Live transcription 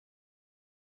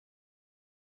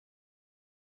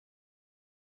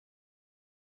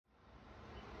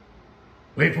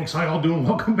Hey folks, how y'all doing?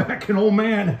 Welcome back. And oh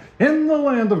man, in the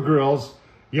land of grills,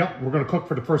 yep, we're gonna cook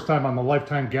for the first time on the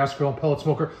Lifetime gas grill and pellet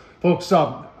smoker. Folks,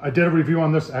 I did a review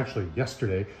on this actually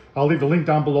yesterday. I'll leave the link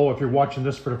down below if you're watching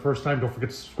this for the first time. Don't forget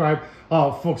to subscribe.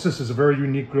 Folks, this is a very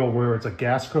unique grill where it's a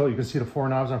gas grill. You can see the 4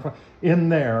 knobs on front in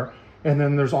there. And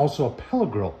then there's also a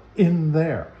pellet grill in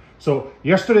there. So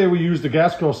yesterday we used the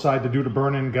gas grill side to do the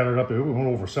burn-in, got it up. It went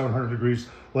over 700 degrees.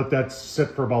 Let that sit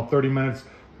for about 30 minutes.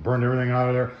 Burned everything out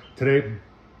of there. Today,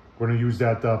 we're gonna use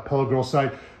that pellet grill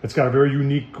side. It's got a very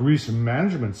unique grease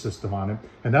management system on it.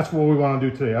 And that's what we wanna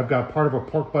do today. I've got part of a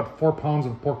pork butt, 4 pounds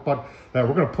of pork butt that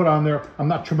we're gonna put on there. I'm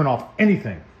not trimming off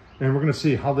anything. And we're gonna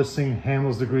see how this thing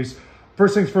handles the grease.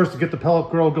 First things first, to get the pellet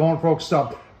grill going, folks.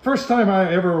 First time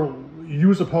I ever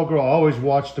use a pellet grill, I always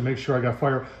watch to make sure I got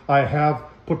fire. I have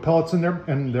put pellets in there,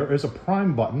 and there is a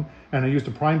prime button. And I used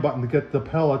the prime button to get the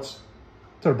pellets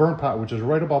to the burn pot, which is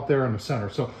right about there in the center.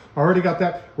 So I already got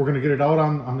that. We're gonna get it out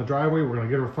on the driveway. We're gonna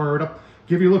get her fired up,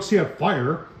 give you a look-see at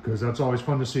fire, because that's always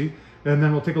fun to see. And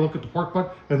then we'll take a look at the pork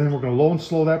butt, and then we're gonna low and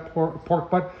slow that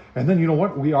pork butt. And then you know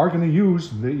what? We are gonna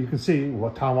use, you can see,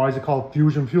 why is it called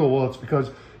fusion fuel? Well, it's because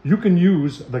you can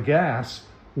use the gas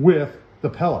with the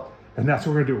pellet. And that's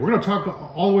what we're gonna do. We're gonna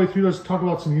talk all the way through this, talk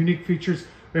about some unique features,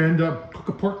 and cook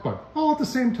a pork butt, all at the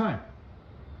same time.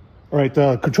 All right,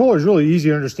 the controller is really easy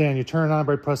to understand. You turn it on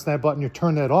by pressing that button. You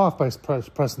turn that off by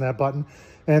pressing that button.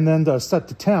 And then to set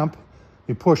the temp,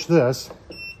 you push this,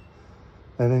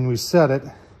 and then we set it.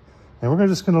 And we're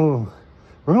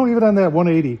gonna leave it on that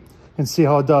 180 and see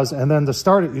how it does. And then to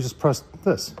start it, you just press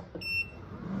this.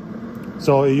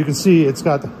 So you can see it's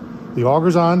got the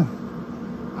augers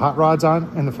on, hot rods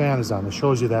on, and the fan is on. It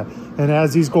shows you that. And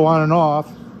as these go on and off,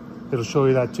 it'll show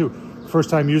you that too. First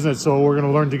time using it, so we're going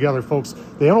to learn together, folks.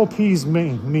 The NOPs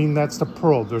mean that's the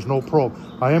probe. There's no probe.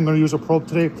 I am going to use a probe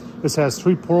today. This has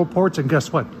 3 probe ports, and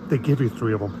guess what? They give you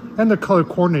 3 of them. And they're color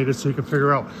coordinated so you can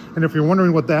figure out. And if you're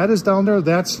wondering what that is down there,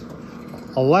 that's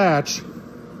a latch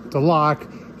to lock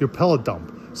your pellet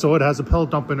dump. So it has a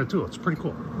pellet dump in it too. It's pretty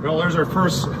cool. Well, there's our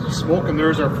first smoke, and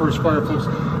there's our first fire, folks.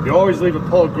 You always leave a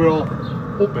pellet grill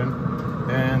open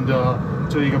and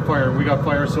until you can fire. We got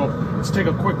fire, so let's take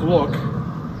a quick look.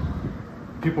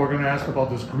 People are going to ask about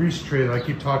this grease tray that I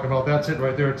keep talking about. That's it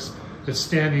right there. It's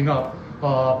standing up.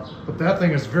 But that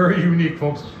thing is very unique,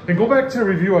 folks. And go back to the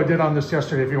review I did on this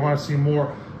yesterday if you want to see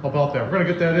more about that. We're going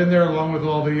to get that in there along with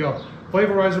all the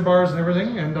flavorizer bars and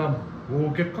everything, and we'll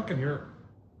get cooking here.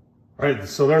 All right,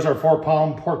 so there's our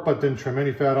 4-pound pork butt. Didn't trim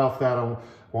any fat off that. I don't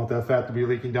want that fat to be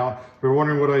leaking down. If you're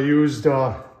wondering what I used,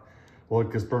 well,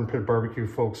 it gets Burn Pit Barbecue,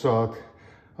 folks.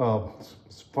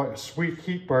 Sweet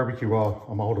heat barbecue. Well,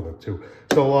 I'm out of it too.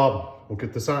 So we'll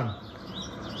get this on.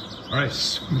 All right,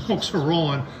 smokes are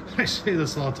rolling. I say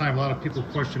this all the time. A lot of people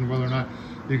question whether or not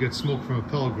you get smoke from a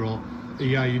pellet grill.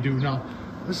 Yeah, you do. Now,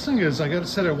 this thing is, I got it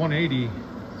set at 180,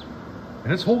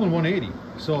 and it's holding 180.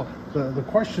 So the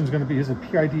question is going to be, is it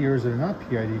PID or is it not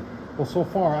PID? Well, so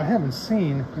far I haven't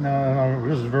seen. Now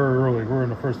this is very early. We're in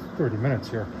the first 30 minutes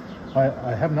here.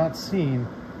 I have not seen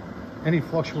any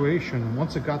fluctuation.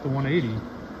 Once it got to 180,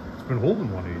 it's been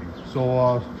holding 180.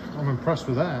 So I'm impressed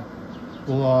with that.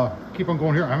 We'll keep on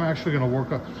going here. I'm actually going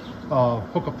to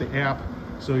hook up the app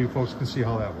so you folks can see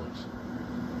how that works.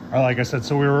 Like I said,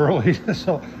 so we were early.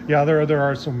 So yeah, there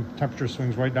are some temperature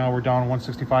swings. Right now we're down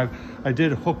 165. I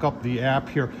did hook up the app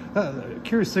here.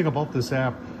 Curious thing about this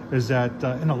app is that,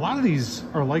 and a lot of these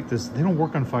are like this, they don't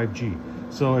work on 5G.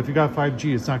 So if you got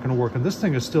 5G, it's not going to work. And this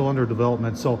thing is still under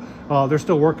development. So they're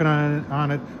still working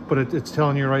on it, but it's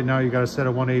telling you right now you got to set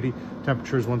at 180.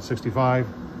 Temperature is 165.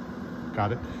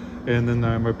 Got it. And then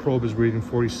my probe is reading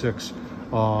 46.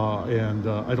 And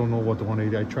I don't know what the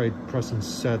 180. I tried pressing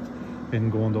set and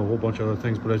going to a whole bunch of other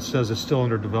things, but it says it's still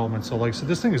under development. So like I said,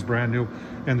 this thing is brand new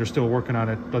and they're still working on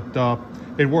it, but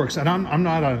it works. And I'm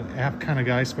not an app kind of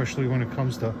guy, especially when it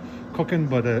comes to cooking,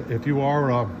 but if you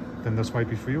are, then this might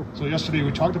be for you. So yesterday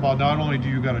we talked about not only do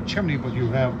you got a chimney, but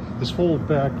you have this whole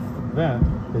back vent.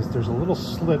 There's a little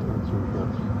slit in through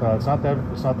here. It's not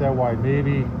that wide.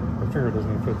 Maybe my finger doesn't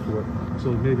even fit through it.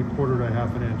 So maybe 1/4 to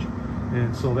 1/2 inch.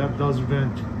 And so that does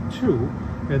vent too.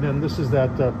 And then this is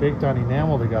that baked on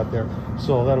enamel they got there.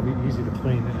 So that'll be easy to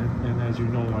clean. And as you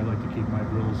know, I like to keep my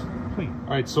grills clean.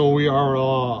 All right, so we are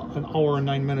an hour and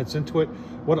 9 minutes into it.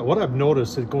 What I've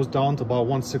noticed, it goes down to about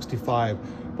 165.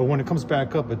 But when it comes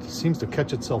back up, it seems to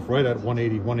catch itself right at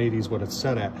 180. 180 is what it's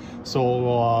set at.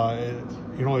 So,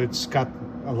 you know, it's got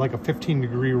like a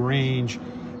 15-degree range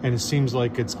and it seems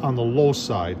like it's on the low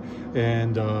side,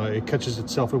 and it catches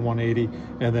itself at 180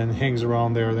 and then hangs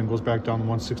around there, then goes back down to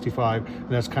 165, and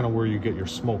that's kind of where you get your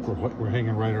smoke. We're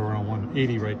hanging right around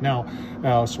 180 right now,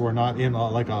 so we're not in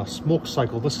like a smoke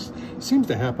cycle. This seems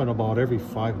to happen about every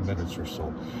 5 minutes or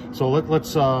so. So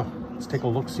let's take a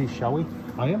look, see, shall we?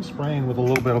 I am spraying with a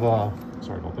little bit of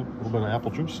sorry about that, a little bit of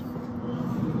apple juice.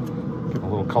 Getting a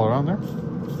little color on there.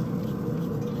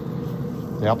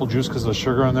 The apple juice, because the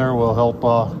sugar in there, will help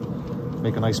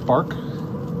make a nice bark.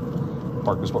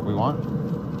 Bark is what we want.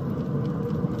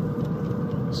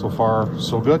 So far,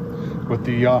 so good with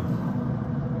the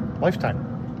lifetime.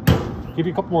 Give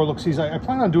you a couple more look-sees. I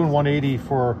plan on doing 180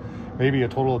 for maybe a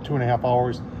total of 2.5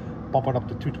 hours, bumping up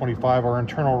to 225. Our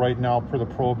internal right now per the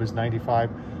probe is 95.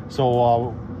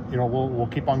 So, you know, we'll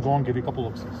keep on going, give you a couple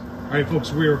look-sees. All right,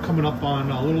 folks, we are coming up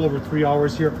on a little over 3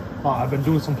 hours here. I've been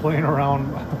doing some playing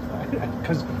around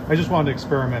because I just wanted to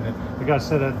experiment it. I got it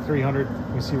set at 300.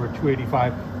 You see we're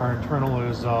 285. Our internal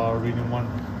is reading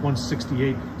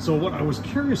 168. So what I was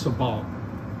curious about,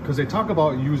 because they talk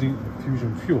about using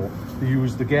fusion fuel, to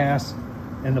use the gas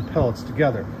and the pellets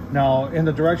together. Now, in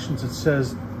the directions, it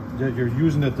says that you're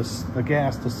using it, the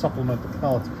gas, to supplement the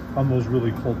pellets on those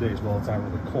really cold days. Well, it's not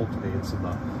really cold today. It's in the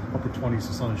upper 20s.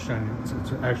 The sun is shining. It's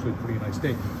actually a pretty nice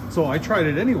day. So I tried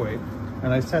it anyway,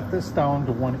 and I set this down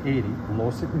to 180, the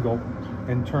lowest it can go,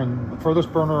 and turn the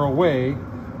furthest burner away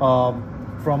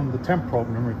from the temp probe.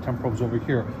 Remember, the temp probe's over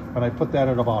here, and I put that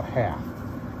at about half,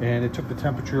 and it took the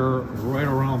temperature right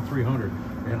around 300.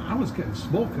 And I was getting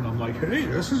smoke, and I'm like, hey,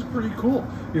 this is pretty cool.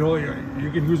 You know,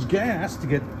 you can use gas to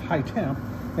get high temp,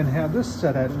 and have this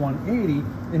set at 180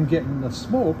 and getting the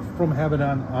smoke from having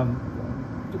on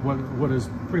what is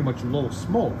pretty much low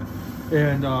smoke.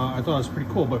 And I thought it was pretty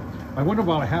cool. But I went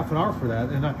about a half an hour for that,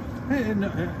 and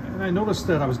I noticed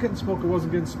that I was getting smoke, I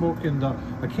wasn't getting smoke, and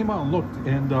I came out and looked,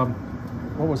 and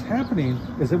what was happening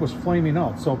is it was flaming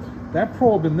out. So that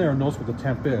probe in there knows what the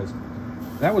temp is.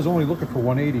 That was only looking for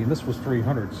 180, and this was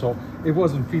 300, so it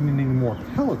wasn't feeding any more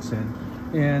pellets in.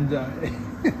 And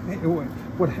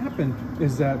what happened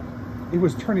is that it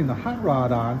was turning the hot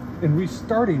rod on and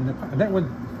restarting, and that went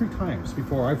 3 times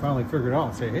before I finally figured it out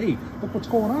and say, hey, look what's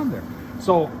going on there.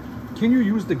 So can you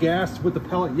use the gas with the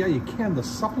pellet? Yeah, you can, to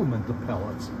supplement the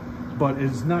pellets, but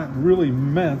it's not really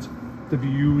meant to be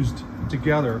used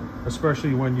together,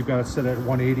 especially when you've got it set at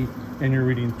 180 and you're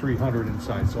reading 300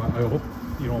 inside. So I hope,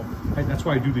 you know, that's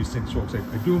why I do these things, folks. I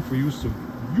do them for you so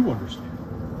you understand.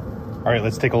 All right,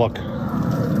 let's take a look.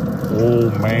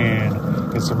 Oh man,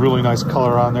 it's a really nice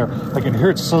color on there. I can hear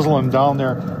it sizzling down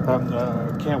there.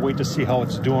 Can't wait to see how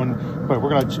it's doing. But we're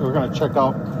gonna check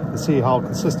out and see how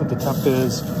consistent the temp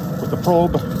is with the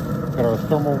probe. We've got our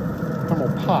thermal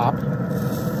pop,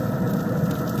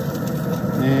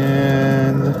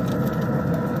 and I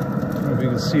don't know if you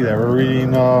can see that we're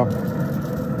reading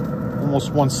almost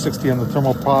 160 on the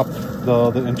thermal pop.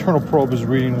 The internal probe is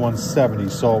reading 170,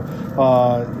 so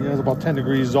yeah, it's about 10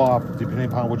 degrees off, depending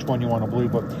upon which one you want to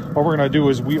believe. But what we're going to do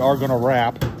is we are going to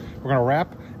wrap. We're going to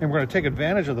wrap, and we're going to take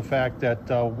advantage of the fact that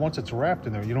once it's wrapped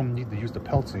in there, you don't need to use the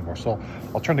pellets anymore. So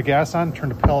I'll turn the gas on, turn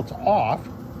the pellets off,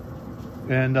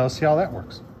 and see how that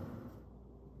works.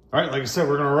 All right, like I said,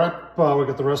 we're going to wrap. We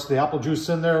got the rest of the apple juice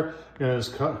in there. It's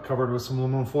covered with some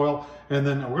aluminum foil, and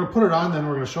then we're going to put it on. Then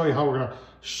we're going to show you how we're going to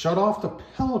shut off the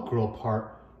pellet grill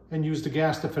part and use the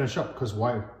gas to finish up, because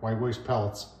why waste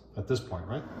pellets at this point,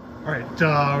 right? All right,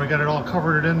 we got it all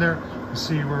covered in there. You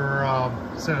see we're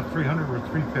set at 300, we're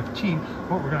 315.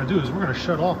 What we're gonna do is we're gonna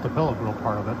shut off the pellet grill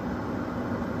part of it.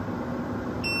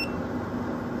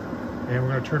 And we're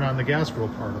gonna turn on the gas grill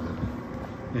part of it.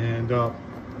 And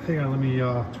hang on, let me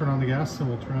turn on the gas, and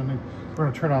we're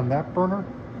gonna turn on that burner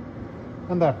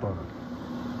and that burner.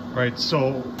 All right,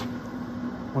 so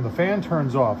when the fan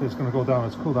turns off, it's going to go down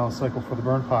its cool down cycle for the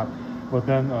burn pot, but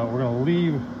then we're going to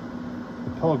leave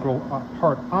the pellet grill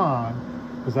part on,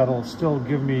 because that'll still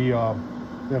give me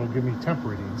temp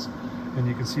readings. And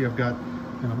you can see I've got,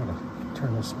 and I'm going to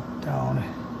turn this down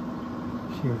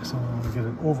here because I don't want to get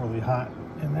it overly hot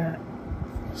in there.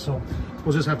 So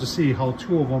we'll just have to see how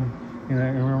 2 of them, and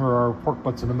remember our pork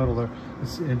butts in the middle there,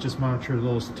 and just monitor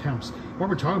those temps. When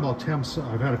we're talking about temps,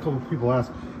 I've had a couple of people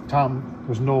ask, Tom,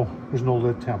 there's no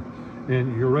lid temp.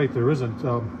 And you're right, there isn't.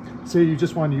 Say you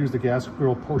just want to use the gas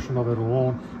grill portion of it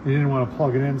alone, and you didn't want to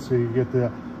plug it in so you get the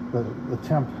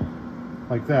temp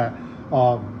like that.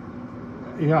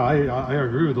 Yeah, I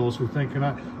agree with those who think, and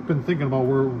I've been thinking about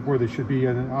where they should be.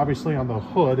 And obviously on the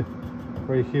hood,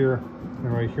 right here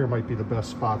and right here might be the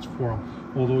best spots for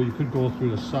them. Although you could go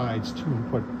through the sides too and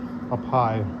put up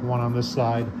high, one on this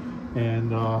side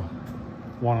and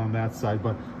one on that side.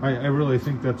 But I really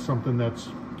think that's something that's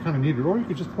kind of needed. Or you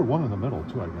could just put one in the middle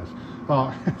too, I guess.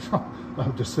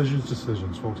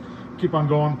 Decisions, folks. Keep on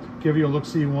going. Give you a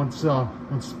look-see once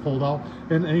it's pulled out.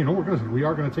 And you know, we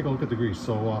are gonna take a look at the grease.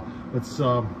 So let's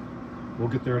we'll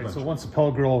get there. Right, so once the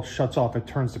pellet grill shuts off, it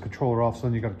turns the controller off. So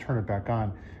then you got to turn it back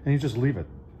on, and you just leave it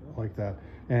like that,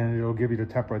 and it'll give you the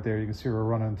temp right there. You can see we're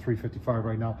running 355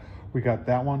 right now. We got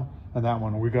that one and that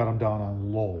one. We got them down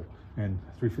on low and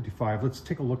 355. Let's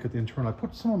take a look at the internal. I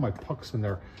put some of my pucks in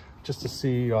there just to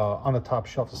see on the top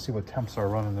shelf to see what temps are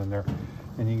running in there,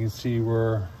 and you can see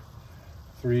we're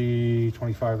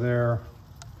 325 there,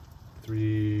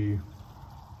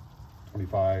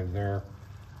 325 there,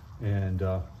 and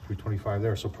 325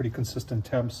 there. So pretty consistent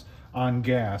temps on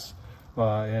gas,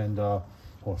 well,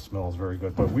 it smells very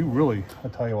good. But we really, I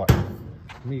tell you what,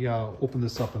 let me open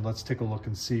this up and let's take a look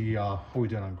and see how we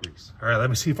did on grease. All right, let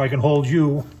me see if I can hold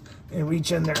you and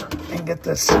reach in there and get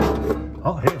this.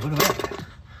 Oh, hey, look at that.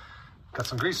 Got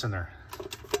some grease in there.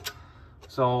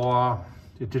 So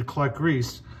it did collect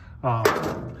grease.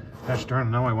 Gosh darn,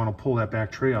 now I want to pull that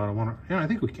back tray out. I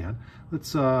think we can.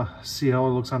 Let's see how it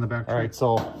looks on the back tray. All right,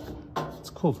 so it's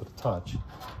cool to the touch.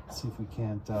 Let's see if we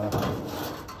can't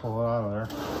pull it out of there.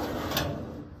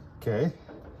 Okay,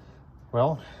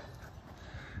 well,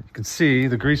 you can see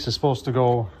the grease is supposed to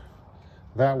go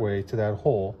that way to that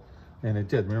hole, and it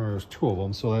did. Remember, there's two of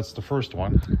them, so that's the first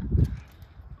one.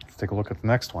 Let's take a look at the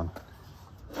next one.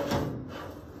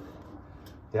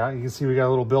 Yeah, you can see we got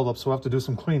a little buildup, so we'll have to do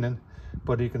some cleaning,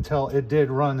 but you can tell it did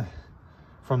run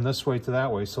from this way to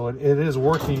that way, so it is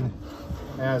working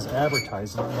as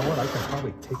advertised. And you know what, I can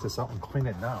probably take this out and clean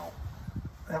it now.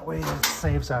 That way it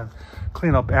saves on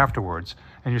cleanup afterwards.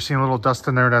 And you're seeing a little dust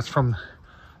in there, that's from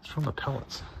the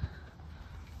pellets.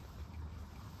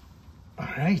 All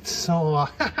right, so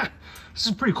this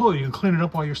is pretty cool. You can clean it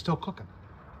up while you're still cooking.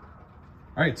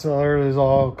 All right, so there it is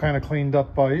all kind of cleaned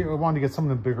up. I wanted to get some of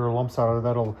the bigger lumps out of it.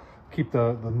 That'll keep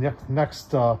the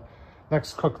next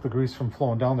cook, the grease from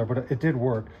flowing down there, but it did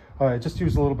work. I just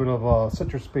used a little bit of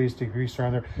citrus-based degreaser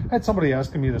on there. I had somebody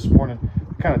asking me this morning,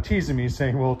 kind of teasing me,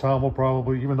 saying, well, Tom will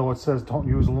probably, even though it says don't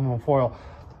use aluminum foil.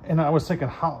 And I was thinking,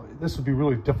 how this would be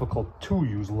really difficult to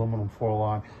use aluminum foil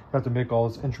on. You have to make all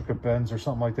those intricate bends or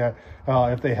something like that.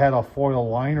 If they had a foil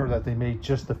liner that they made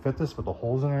just to fit this with the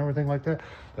holes in it and everything like that,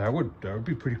 that would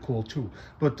be pretty cool too.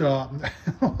 But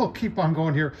we'll keep on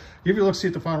going here. Give you a look, see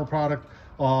at the final product.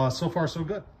 So far, so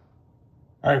good.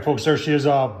 All right, folks, there she is.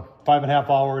 5.5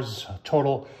 hours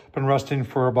total. Been resting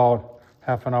for about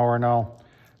half an hour now.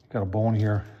 Got a bone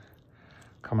here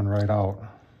coming right out.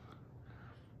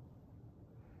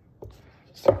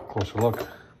 Let's take a closer look.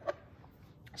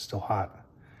 It's still hot.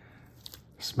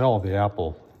 The smell of the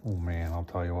apple, oh man, I'll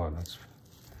tell you what, that's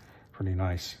pretty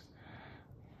nice.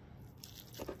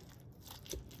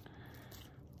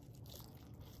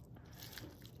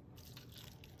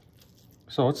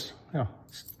 So let's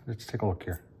take a look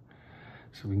here.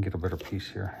 So we can get a better piece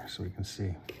here so we can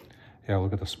see. Yeah,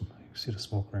 look at this. You can see the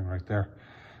smoke ring right there.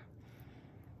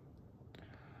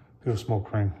 Look at the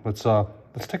smoke ring. Let's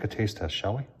take a taste test,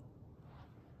 shall we?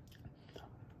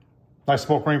 Nice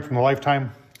smoke ring from the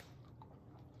Lifetime.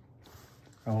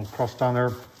 A little crust on there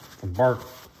from bark.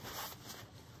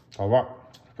 All right,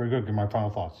 pretty good. Give my final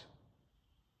thoughts.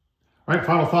 All right,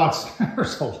 final thoughts.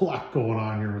 There's a lot going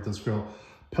on here with this grill.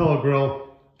 Pellet grill,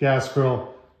 gas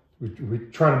grill. We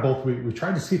tried them both. We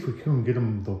tried to see if we couldn't get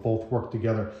them to both work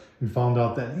together, and found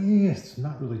out that it's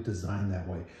not really designed that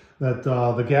way. That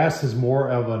the gas is more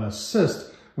of an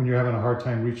assist when you're having a hard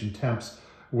time reaching temps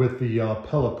with the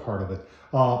pellet part of it.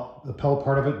 The pellet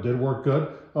part of it did work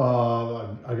good.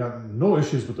 I got no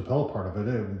issues with the pellet part of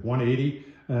it. 180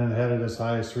 and had it as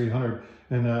high as 300,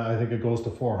 and I think it goes to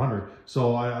 400.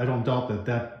 So I don't doubt that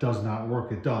that does not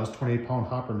work. It does. 28-pound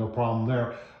hopper, no problem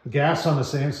there. Gas on the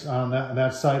same on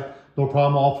that side, no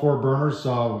problem. All 4 burners.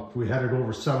 We had it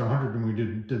over 700 when we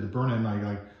did the burn-in,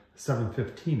 like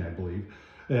 715, I believe.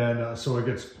 And so it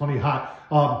gets plenty hot.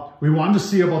 We wanted to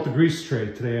see about the grease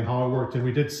tray today and how it worked, and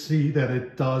we did see that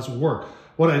it does work.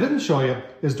 What I didn't show you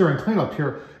is during cleanup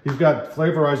here, you've got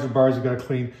flavorizer bars you got to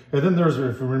clean, and then there's,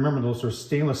 if you remember, those are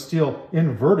stainless steel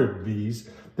inverted V's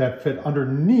that fit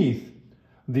underneath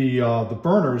the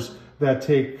burners that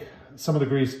take some of the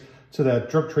grease to that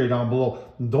drip tray down below.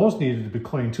 Those needed to be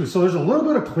cleaned too. So there's a little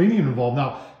bit of cleaning involved.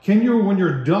 Now, can you, when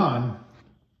you're done,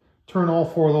 turn all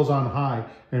 4 of those on high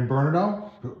and burn it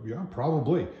out? Yeah,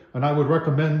 probably. And I would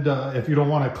recommend, if you don't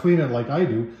want to clean it like I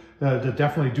do, to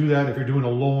definitely do that if you're doing a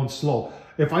low and slow.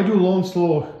 If I do low and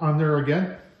slow on there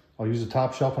again, I'll use the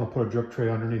top shelf and I'll put a drip tray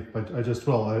underneath, but I just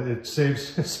will. It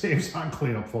saves on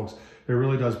cleanup, folks. It It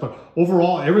really does. But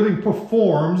overall, everything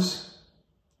performs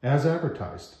as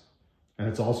advertised. And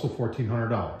it's also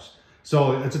 $1,400.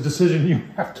 So it's a decision you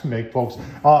have to make, folks.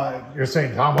 You're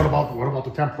saying, Tom, what about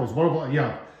the Tempros? What about,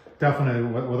 yeah, definitely,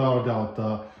 without a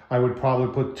doubt. I would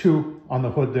probably put 2 on the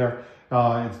hood there.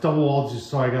 It's double walled,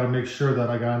 so I got to make sure that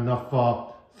I got enough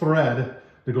thread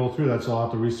to go through that. So I'll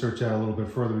have to research that a little bit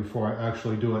further before I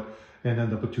actually do it, and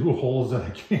end up with 2 holes that I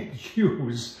can't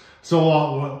use.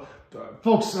 So,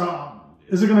 folks,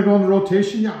 is it going to go into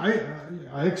rotation? Yeah,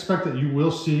 I expect that you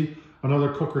will see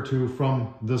another cook or 2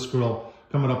 from this grill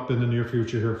coming up in the near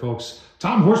future here, folks.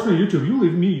 Tom Horseman YouTube, you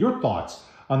leave me your thoughts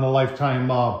on the Lifetime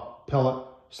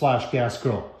pellet/gas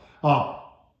grill.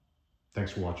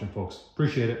 Thanks for watching, folks.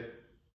 Appreciate it.